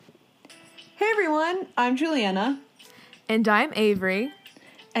everyone. I'm Juliana. And I'm Avery.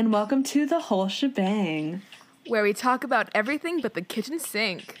 And welcome to The Whole Shebang, where we talk about everything but the kitchen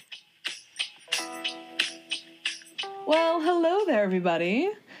sink. Well, hello there,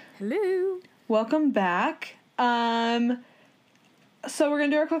 everybody. Hello. Welcome back. So we're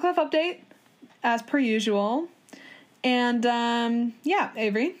going to do our quick life update, as per usual. And,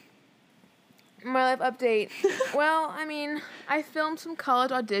 Avery. My life update. Well, I mean, I filmed some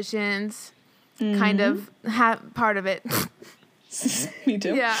college auditions. Kind of. Part of it. Me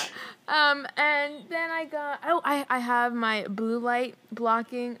too. Yeah. And then I got... I have my blue light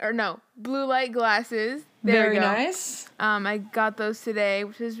glasses. There Very we go. nice. I got those today,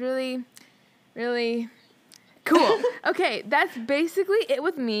 which is really, really cool. Okay, that's basically it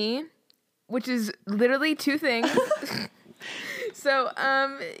with me, which is literally two things. So,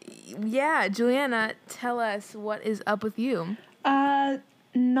 Juliana, tell us what is up with you.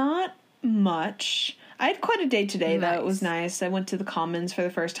 Not much. I had quite a day today, though. It was nice. I went to the Commons for the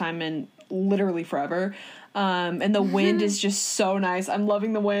first time in literally forever. And the wind is just so nice. I'm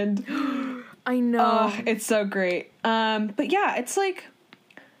loving the wind. I know. It's so great. But yeah, it's like,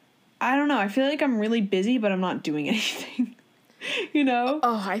 I don't know. I feel like I'm really busy, but I'm not doing anything. You know?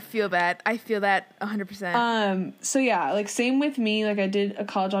 Oh, I feel that. 100%. So yeah, like same with me. Like I did a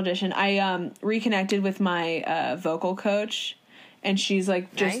college audition. I reconnected with my vocal coach, and she's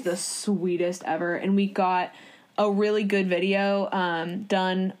like just the sweetest ever. And we got a really good video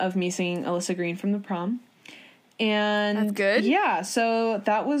done of me singing Alyssa Green from the Prom. And that's good. Yeah, so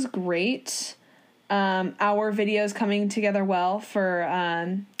that was great. Our video's coming together well for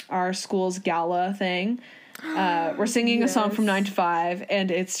our school's gala thing. We're singing a song from 9 to 5,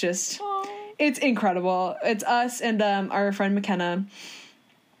 and it's just, it's incredible. It's us and our friend McKenna,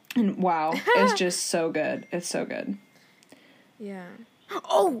 and wow, it's just so good. It's so good. Yeah.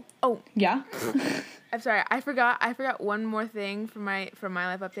 Oh. Yeah. I'm sorry. I forgot one more thing from my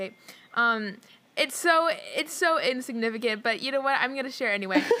life update. It's so insignificant, but you know what? I'm gonna share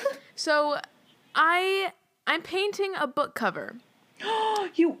anyway. So, I'm painting a book cover.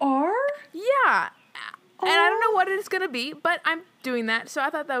 You are? Yeah. And I don't know what it's going to be, but I'm doing that. So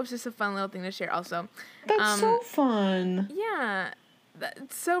I thought that was just a fun little thing to share also. That's so fun. Yeah.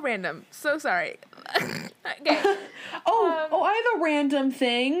 That's so random. So sorry. Okay. I have a random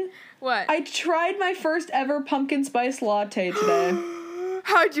thing. What? I tried my first ever pumpkin spice latte today.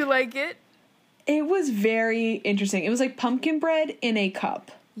 How'd you like it? It was very interesting. It was like pumpkin bread in a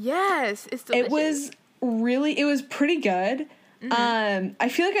cup. Yes. It's delicious. It was pretty good. Mm-hmm. I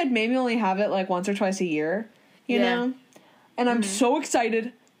feel like I'd maybe only have it like once or twice a year, you know? And I'm so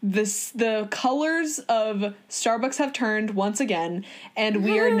excited. The colors of Starbucks have turned once again, and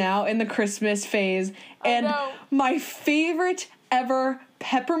we are now in the Christmas phase. And my favorite ever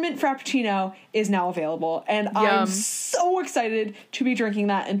peppermint frappuccino is now available, and I'm so excited to be drinking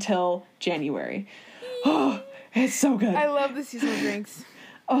that until January. Oh, it's so good. I love the seasonal drinks.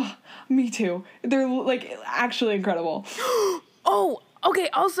 Oh, me too. They're like actually incredible. Oh, okay.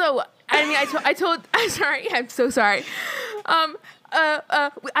 Also, I mean, I'm sorry. I'm so sorry.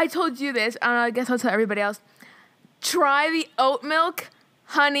 I told you this. I guess I'll tell everybody else. Try the oat milk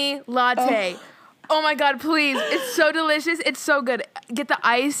honey latte. Oh my God, please. It's so delicious. It's so good. Get the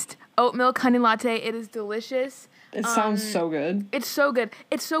iced oat milk honey latte. It is delicious. It sounds so good. It's so good.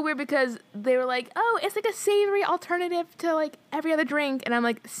 It's so weird because they were like, oh, it's like a savory alternative to like every other drink. And I'm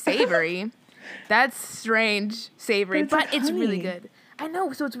like, savory? That's strange, savory, but it's really good. I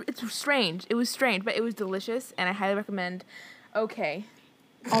know, so it's strange. It was strange, but it was delicious, and I highly recommend. Okay.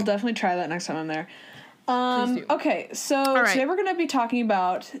 I'll definitely try that next time I'm there. Please do. Okay, so today we're going to be talking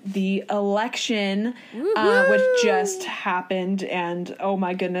about the election, which just happened, and oh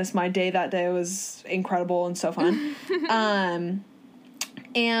my goodness, my day that day was incredible and so fun.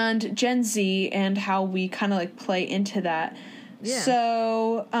 And Gen Z and how we kind of like play into that. Yeah.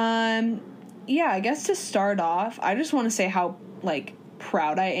 So, I guess to start off, I just want to say how, like,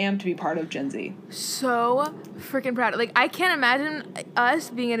 proud I am to be part of Gen Z. So freaking proud. Like, I can't imagine us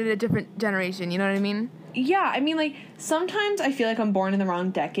being in a different generation, you know what I mean? Yeah, I mean, like, sometimes I feel like I'm born in the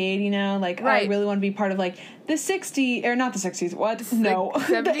wrong decade, you know? Like, I really want to be part of, like, the 60s, or not the 60s, what? No,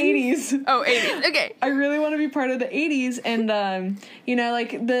 the 80s. Oh, 80s, okay. I really want to be part of the 80s, and, you know,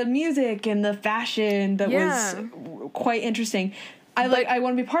 like, the music and the fashion that was quite interesting. I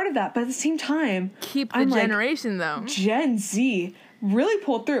want to be part of that, but at the same time, keep the generation, though. Gen Z really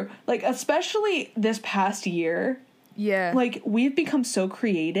pulled through. Like, especially this past year. Yeah. Like, we've become so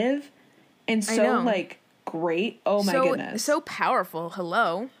creative and so, like, great. Oh, my goodness. So powerful.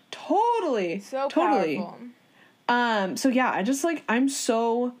 Hello. Totally. So powerful. So, yeah, I just, like, I'm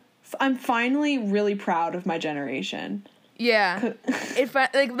so I'm finally really proud of my generation. Yeah. They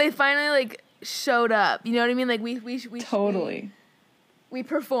finally, like, showed up. You know what I mean? Like, we totally. We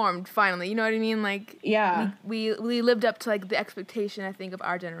performed finally. You know what I mean? Like, yeah, we lived up to, like, the expectation, I think, of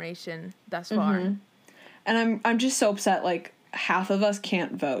our generation thus far. And I'm just so upset. Like, half of us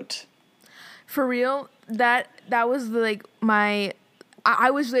can't vote. For real, that was like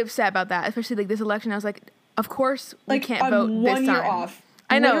I was really upset about that, especially like this election. I was like, of course we can't vote this time. 1 year off.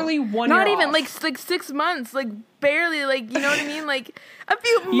 I know, literally 1 not year even off. like 6 months, like barely, like, you know what I mean, like a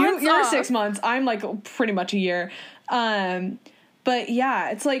few months. You're off. 6 months. I'm like pretty much a year. But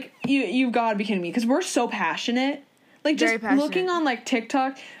yeah, it's like you've got to be kidding me because we're so passionate. Like just looking on like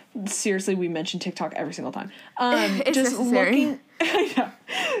TikTok. Seriously, we mention TikTok every single time. It's just necessary.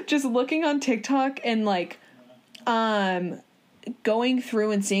 just looking on TikTok and like, going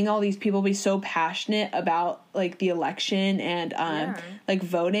through and seeing all these people be so passionate about like the election and like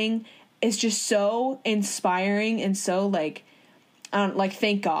voting is just so inspiring and so like, like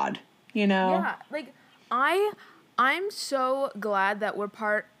thank God, you know? Yeah, like I'm so glad that we're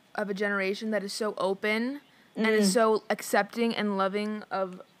part of a generation that is so open and is so accepting and loving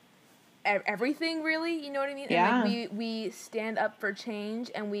of everything, really, you know what I mean? Yeah. And like we stand up for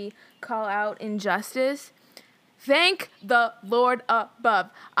change and we call out injustice. Thank the Lord above.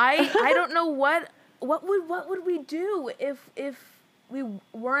 I don't know what would we do if we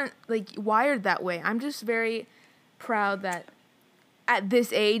weren't like wired that way. I'm just very proud that at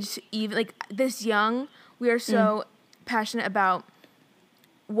this age, even like this young, we are so passionate about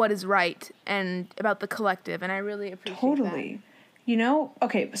what is right and about the collective, and I really appreciate that. You know,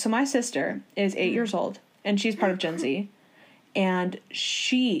 okay, so my sister is 8 years old, and she's part of Gen Z, and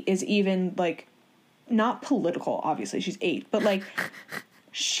she is even, like, not political, obviously, she's 8, but, like,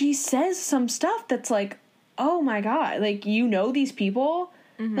 she says some stuff that's like, oh my God, like, you know these people?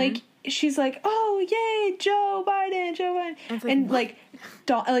 Like, she's like, oh, yay, Joe Biden. And, like,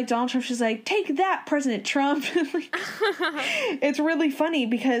 Donald Trump, she's like, take that, President Trump. Like, it's really funny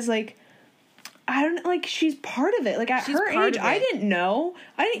because, like, I don't like she's part of it. Like at her age, I didn't know.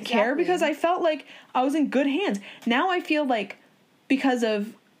 I didn't care because I felt like I was in good hands. Now I feel like because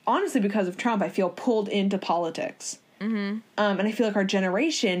of Trump, I feel pulled into politics. And I feel like our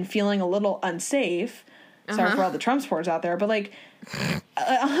generation feeling a little unsafe. Sorry for all the Trump supporters out there, but like,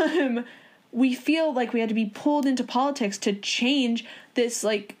 we feel like we had to be pulled into politics to change this,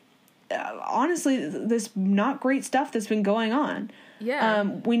 like, honestly, this not great stuff that's been going on. Yeah.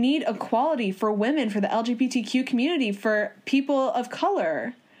 We need equality for women, for the LGBTQ community, for people of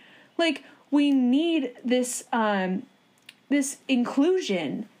color. Like, we need this, this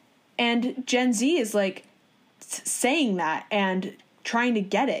inclusion. And Gen Z is, like, saying that and trying to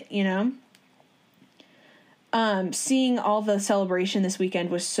get it, you know? Seeing all the celebration this weekend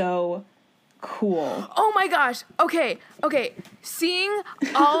was so cool. Oh my gosh. Okay. Seeing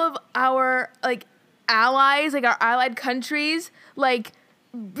all of our, like, allies, like our allied countries, like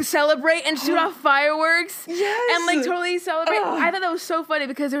celebrate and shoot off fireworks and like totally celebrate. I thought that was so funny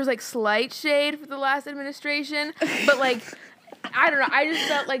because there was like slight shade for the last administration, but like I don't know, I just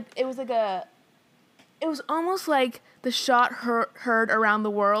felt like it was almost like the shot heard around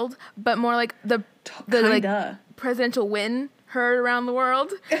the world, but more like the like presidential win heard around the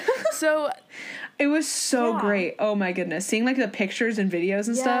world. So it was so great. Oh my goodness. Seeing like the pictures and videos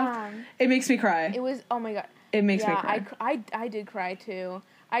and stuff. It makes me cry. It was, oh my God. It makes me cry. I did cry too.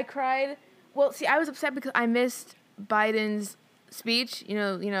 I cried. Well, see, I was upset because I missed Biden's speech, you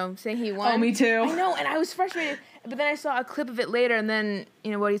know, saying he won. Oh, me too. I know, and I was frustrated. But then I saw a clip of it later, and then,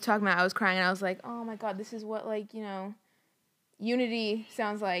 you know, what he's talking about, I was crying, and I was like, oh my God, this is what, like, you know, unity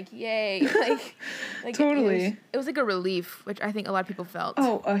sounds like. Yay. Like totally. It was like a relief, which I think a lot of people felt.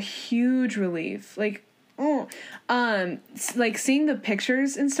 Oh, a huge relief. Like, like seeing the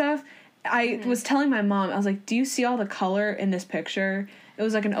pictures and stuff, I was telling my mom, I was like, do you see all the color in this picture? It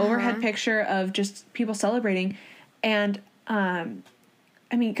was like an overhead picture of just people celebrating. And, I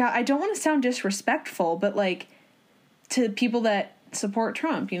mean, God, I don't want to sound disrespectful, but like to people that support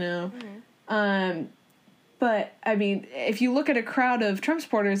Trump, you know? But I mean, if you look at a crowd of Trump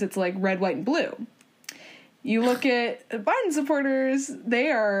supporters, it's like red, white, and blue. You look at Biden supporters, they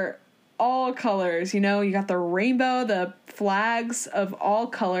are all colors, you know? You got the rainbow, the flags of all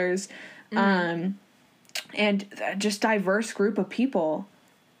colors, and just diverse group of people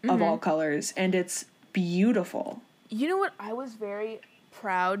of all colors, and it's beautiful. You know what I was very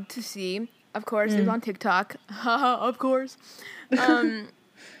proud to see? Of course, it was on TikTok. Of course.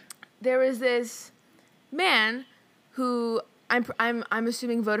 There was this man who I'm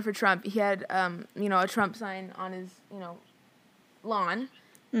assuming voted for Trump. He had you know, a Trump sign on his, you know, lawn,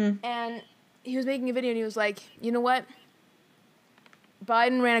 And he was making a video and he was like, you know what?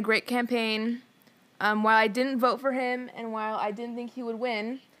 Biden ran a great campaign. While I didn't vote for him and while I didn't think he would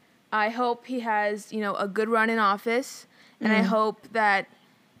win, I hope he has, a good run in office. And I hope that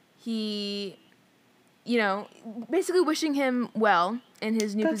he, basically wishing him well in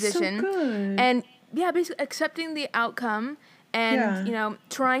his new position. So good. And, basically accepting the outcome and,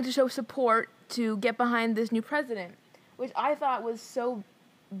 trying to show support to get behind this new president, which I thought was so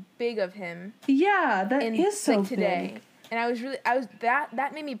big of him. Yeah, that is so today. big. And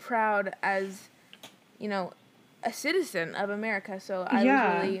that made me proud as, a citizen of America. So I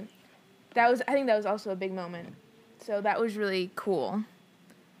think that was also a big moment. So that was really cool.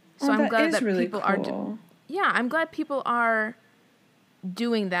 So I'm glad that really people cool. I'm glad people are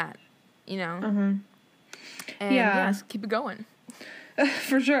doing that, And yes, keep it going.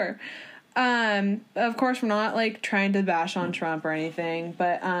 For sure. Of course we're not like trying to bash on Trump or anything,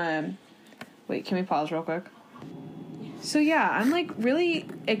 but wait, can we pause real quick? So yeah, I'm like really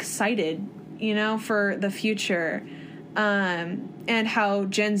excited, for the future, and how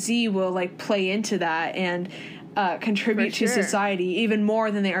Gen Z will like play into that and contribute to society even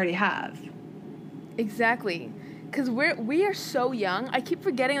more than they already have. Exactly. Because we are so young. I keep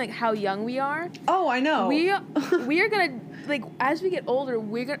forgetting like how young we are. Oh, I know. We are gonna like as we get older,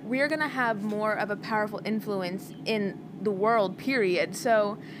 we're gonna have more of a powerful influence in the world. Period.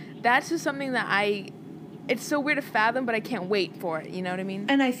 So that's just something that it's so weird to fathom, but I can't wait for it. You know what I mean?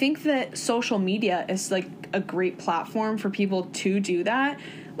 And I think that social media is like a great platform for people to do that.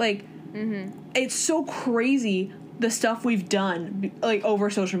 Like, it's so crazy the stuff we've done like over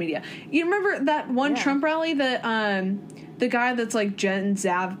social media. You remember that one Trump rally that the guy that's like Jen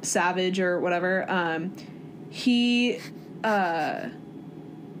Savage or whatever, he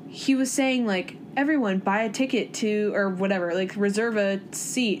was saying like, everyone buy a ticket to or whatever, like reserve a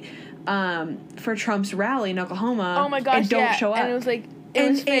seat for Trump's rally in Oklahoma. Oh my gosh, and don't show up. And it was like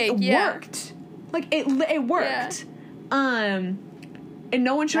it worked. Like it worked. Yeah. And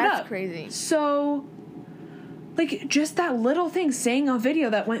no one showed up. That's crazy. So like just that little thing, saying a video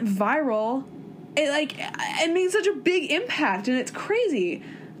that went viral, it made such a big impact, and it's crazy.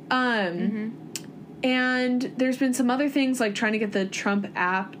 And there's been some other things like trying to get the Trump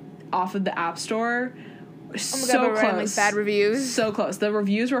app off of the App Store. So close. Like bad reviews. So close. The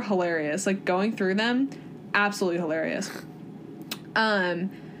reviews were hilarious. Like going through them, absolutely hilarious.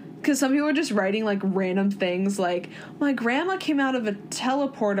 Because some people were just writing like random things like, my grandma came out of a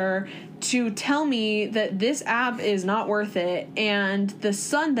teleporter to tell me that this app is not worth it, and the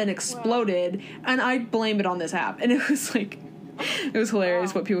sun then exploded, and I blame it on this app. And it was like, it was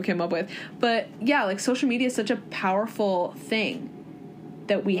hilarious what people came up with. But yeah, like social media is such a powerful thing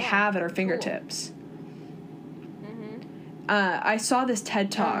that we have at our fingertips. I saw this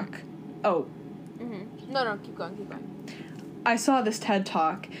TED Talk. No, keep going. I saw this TED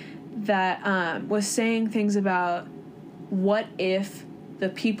Talk that was saying things about what if the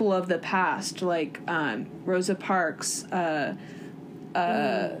people of the past, like Rosa Parks, and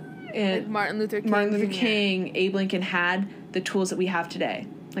like Martin Luther King, Abe Lincoln, had the tools that we have today.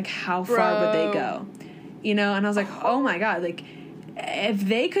 Like, how far would they go? And I was like, oh my God, like, if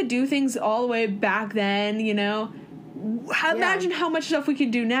they could do things all the way back then, imagine how much stuff we can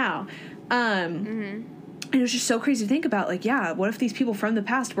do now. And it was just so crazy to think about, like, what if these people from the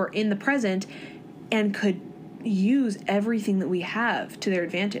past were in the present and could use everything that we have to their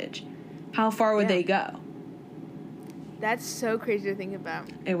advantage? How far would they go? That's so crazy to think about.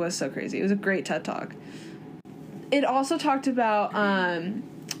 It was so crazy. It was a great TED Talk. It also talked about,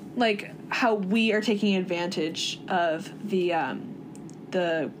 like, how we are taking advantage of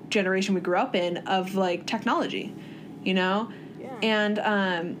the generation we grew up in of, like, technology,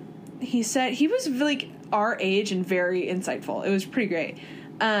 And he said, he was, like, our age and very insightful. It was pretty great.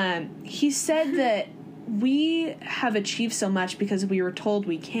 He said that we have achieved so much because we were told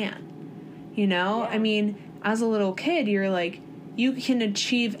we can, I mean, as a little kid, you're like, you can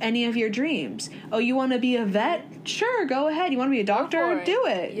achieve any of your dreams. Oh, you want to be a vet? Sure, go ahead. You want to be a doctor? Do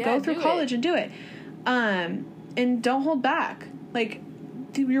it. Yeah, go through college and do it. And don't hold back. Like,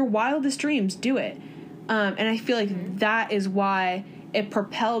 your wildest dreams, do it. And I feel like that is why it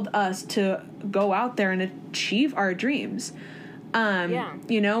propelled us to go out there and achieve our dreams.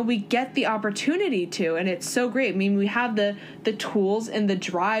 We get the opportunity to, and it's so great. I mean, we have the tools and the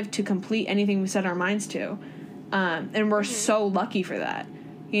drive to complete anything we set our minds to. And we're so lucky for that.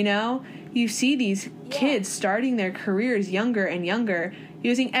 You see these kids starting their careers younger and younger,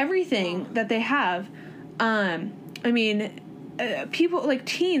 using everything that they have. I mean, people like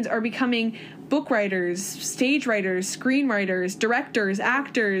teens are becoming book writers, stage writers, screenwriters, directors,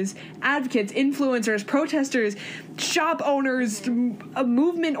 actors, advocates, influencers, protesters, shop owners,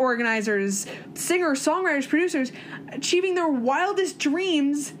 movement organizers, singers, songwriters, producers, achieving their wildest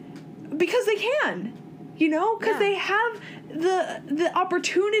dreams because they can, because they have the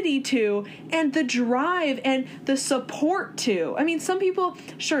opportunity to, and the drive and the support to. I mean, some people,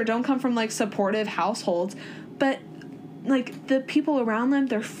 sure, don't come from like supportive households, but like the people around them,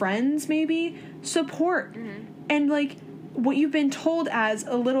 their friends maybe, support. And like what you've been told as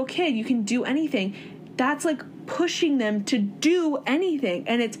a little kid, you can do anything. That's like pushing them to do anything,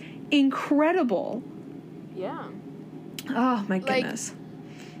 and it's incredible. Yeah. Oh my goodness.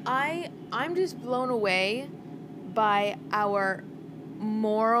 I'm just blown away by our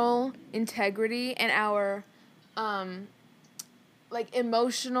moral integrity and our like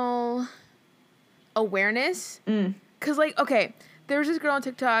emotional awareness. 'Cause like, okay, there was this girl on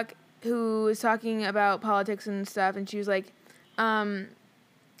TikTok who was talking about politics and stuff, and she was like,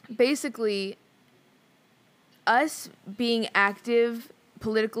 basically, us being active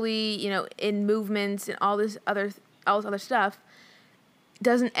politically, in movements and all this other stuff,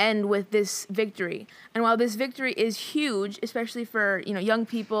 doesn't end with this victory. And while this victory is huge, especially for, young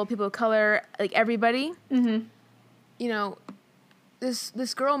people, people of color, like everybody,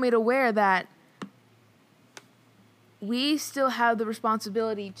 this girl made aware that we still have the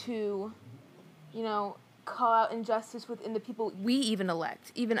responsibility to, call out injustice within the people we even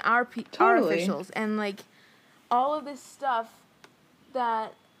elect, even our officials, and like all of this stuff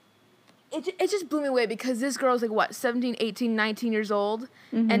that it just blew me away, because this girl's like 17, 18, 19 years old,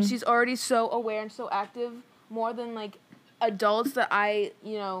 and she's already so aware and so active, more than like adults that I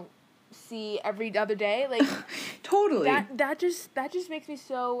see every other day. Like totally. That just makes me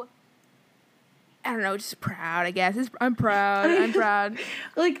so, I don't know, just proud, I guess. I'm proud.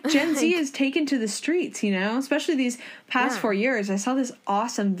 Like, Gen Z is taken to the streets, especially these past 4 years. I saw this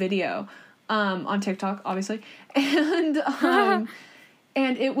awesome video on TikTok, obviously. And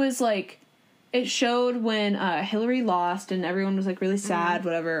and it was like, it showed when Hillary lost and everyone was like really sad,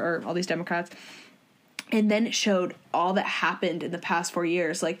 whatever, or all these Democrats. And then it showed all that happened in the past 4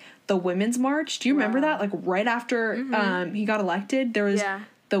 years. Like the Women's March. Do you remember that? Like right after he got elected, there was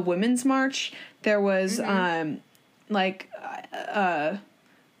the Women's March. There was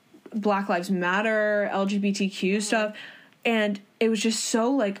Black Lives Matter, LGBTQ stuff. And it was just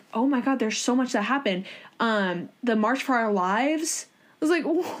so like, oh my God, there's so much that happened. The March for Our Lives. I was like,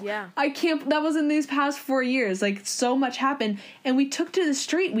 oh, I can't, that was in these past 4 years. Like, so much happened. And we took to the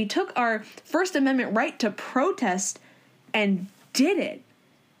street. We took our First Amendment right to protest and did it.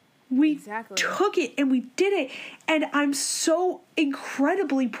 We took it and we did it. And I'm so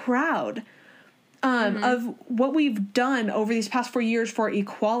incredibly proud of what we've done over these past 4 years for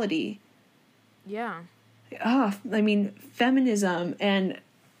equality. Yeah. I mean, feminism and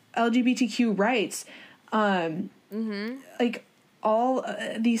LGBTQ rights, like, all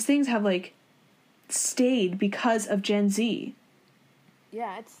these things have like stayed because of Gen Z.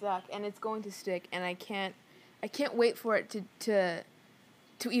 Yeah, it stuck, and it's going to stick, and I can't wait for it to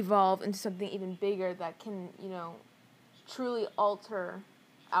evolve into something even bigger that can, truly alter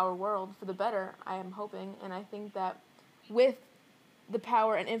our world for the better. I am hoping, and I think that with the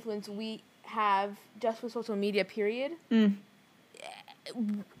power and influence we have just with social media, period,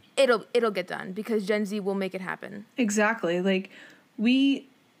 it'll get done, because Gen Z will make it happen. Exactly. Like, we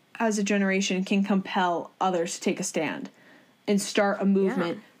as a generation can compel others to take a stand and start a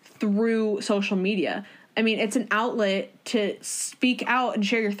movement through social media. I mean, it's an outlet to speak out and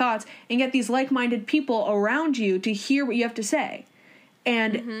share your thoughts and get these like-minded people around you to hear what you have to say.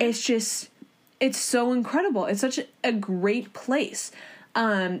 And it's so incredible. It's such a great place.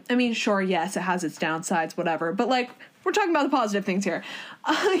 I mean, sure, yes, it has its downsides, whatever. But, like, we're talking about the positive things here.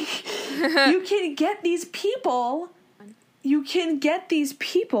 You can get these people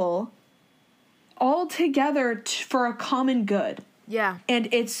all together for a common good. Yeah.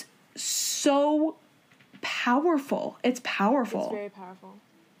 And it's so powerful. It's powerful. It's very powerful.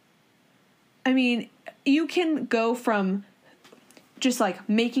 I mean, you can go from just like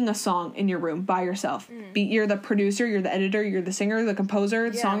making a song in your room by yourself. You're the producer, you're the editor, you're the singer, the composer,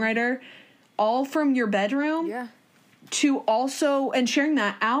 the songwriter, all from your bedroom. Yeah. To also, and sharing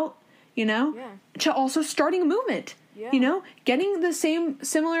that out, to also starting a movement, getting the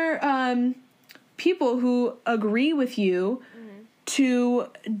similar people who agree with you to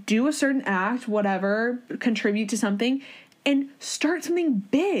do a certain act, whatever, contribute to something, and start something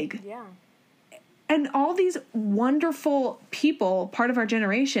big. Yeah. And all these wonderful people, part of our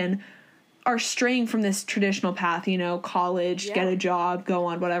generation, are straying from this traditional path, you know, college, get a job, go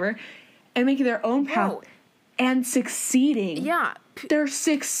on, whatever, and making their own path and succeeding. Yeah. They're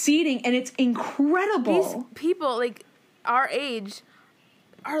succeeding, and it's incredible. These people, like, our age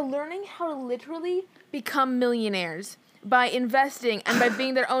are learning how to literally become millionaires by investing and by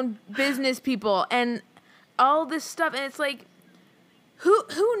being their own business people and all this stuff. And it's like, who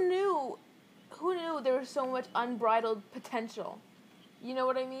knew there was so much unbridled potential? You know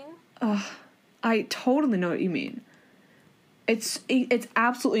what I mean? I totally know what you mean. It's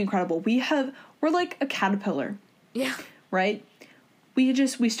absolutely incredible. We're like a caterpillar. Yeah. Right?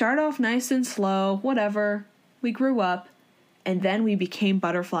 We started off nice and slow, whatever. We grew up, and then we became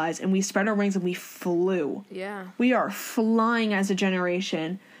butterflies, and we spread our wings and we flew. Yeah. We are flying as a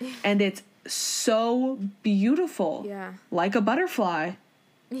generation, and it's so beautiful. Yeah. Like a butterfly.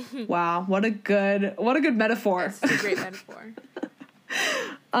 Wow, what a good metaphor. That's a great metaphor.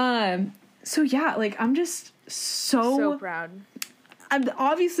 So yeah, like I'm just so proud.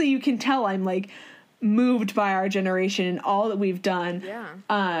 Obviously you can tell I'm like moved by our generation and all that we've done. Yeah.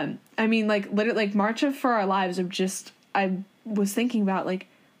 I mean, like literally, like March for Our Lives. I was thinking about like,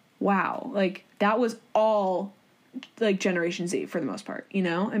 wow, like that was all like Generation Z for the most part. You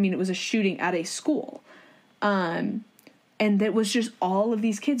know, I mean, it was a shooting at a school, and it was just all of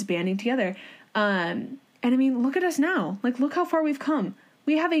these kids banding together. And I mean, look at us now. Like, look how far we've come.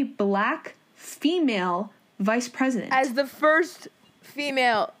 We have a Black female vice president as the first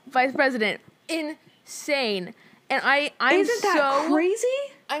female vice president. Insane. And I'm Isn't that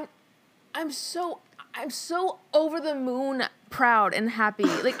crazy? I'm so over the moon proud and happy.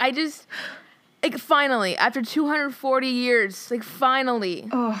 Like I just like finally after 240 years, like finally.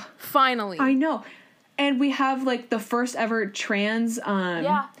 I know. And we have like the first ever trans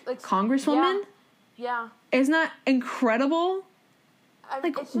congresswoman. Yeah. Isn't that incredible?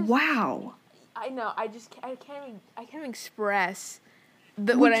 Wow. I know. I can't even express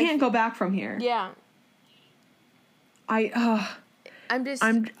we can't go back from here. Yeah.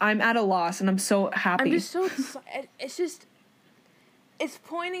 I'm at a loss, and I'm so happy. I'm just so it's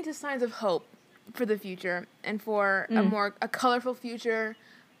pointing to signs of hope for the future and for a colorful future,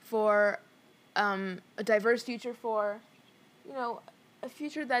 for a diverse future, for a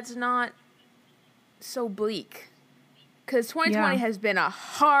future that's not so bleak. Because 2020 has been a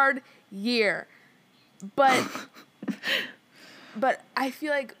hard year, but I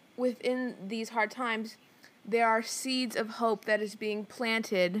feel like within these hard times, there are seeds of hope that is being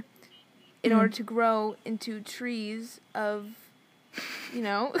planted in order to grow into trees of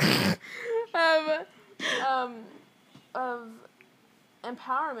of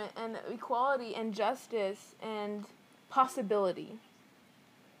empowerment and equality and justice and possibility.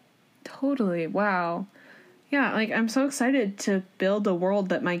 Totally. Wow. Yeah, like I'm so excited to build a world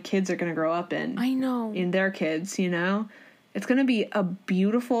that my kids are going to grow up in. I know. In their kids, It's going to be a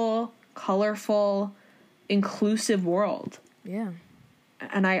beautiful, colorful, inclusive world. Yeah.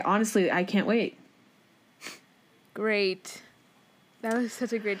 And I can't wait. Great. That was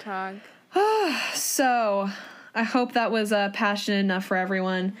such a great talk. So, I hope that was passionate enough for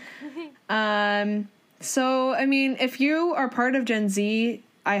everyone. So, I mean, if you are part of Gen Z,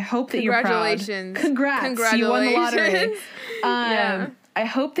 I hope that you're proud. Congrats. You won the lottery. Yeah. I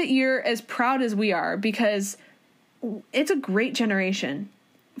hope that you're as proud as we are, because it's a great generation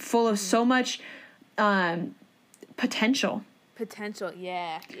full of so much potential.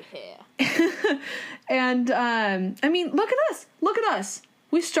 Yeah. And I mean, look at us.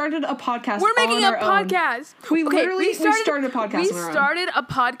 We started a podcast. We're making a podcast. We started a podcast. We started a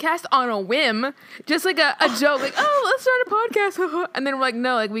podcast on a whim, just like a joke, like, oh, let's start a podcast, and then we're like,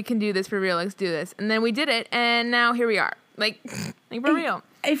 no, like we can do this for real. Let's do this, and then we did it, and now here we are, like for real.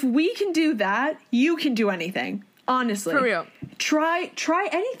 If we can do that, you can do anything. Honestly, for real. Try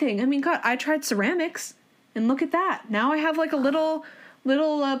anything. I mean, God, I tried ceramics, and look at that. Now I have like a little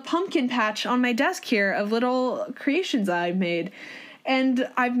pumpkin patch on my desk here of little creations I've made. And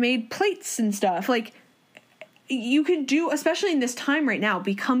I've made plates and stuff. Like, you can do, especially in this time right now,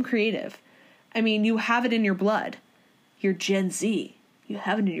 become creative. I mean, you have it in your blood. You're Gen Z. You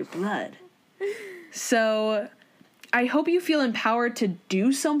have it in your blood. So, I hope you feel empowered to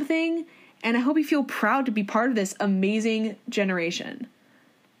do something, and I hope you feel proud to be part of this amazing generation.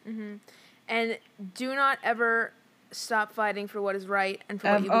 Mm-hmm. And do not ever stop fighting for what is right and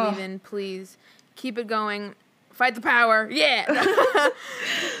for what you believe in. Please keep it going. Fight the power. Yeah.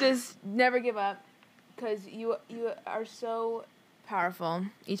 Just never give up, because you are so powerful,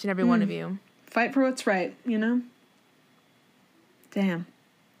 each and every one of you. Fight for what's right, Damn.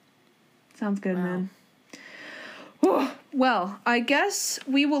 Sounds good, man. Whew. Well, I guess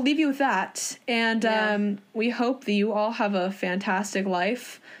we will leave you with that. And we hope that you all have a fantastic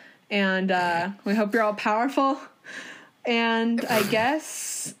life. And we hope you're all powerful. And I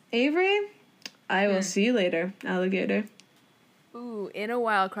guess, Avery, I will see you later, alligator. Ooh, in a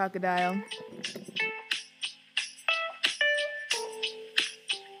while, crocodile.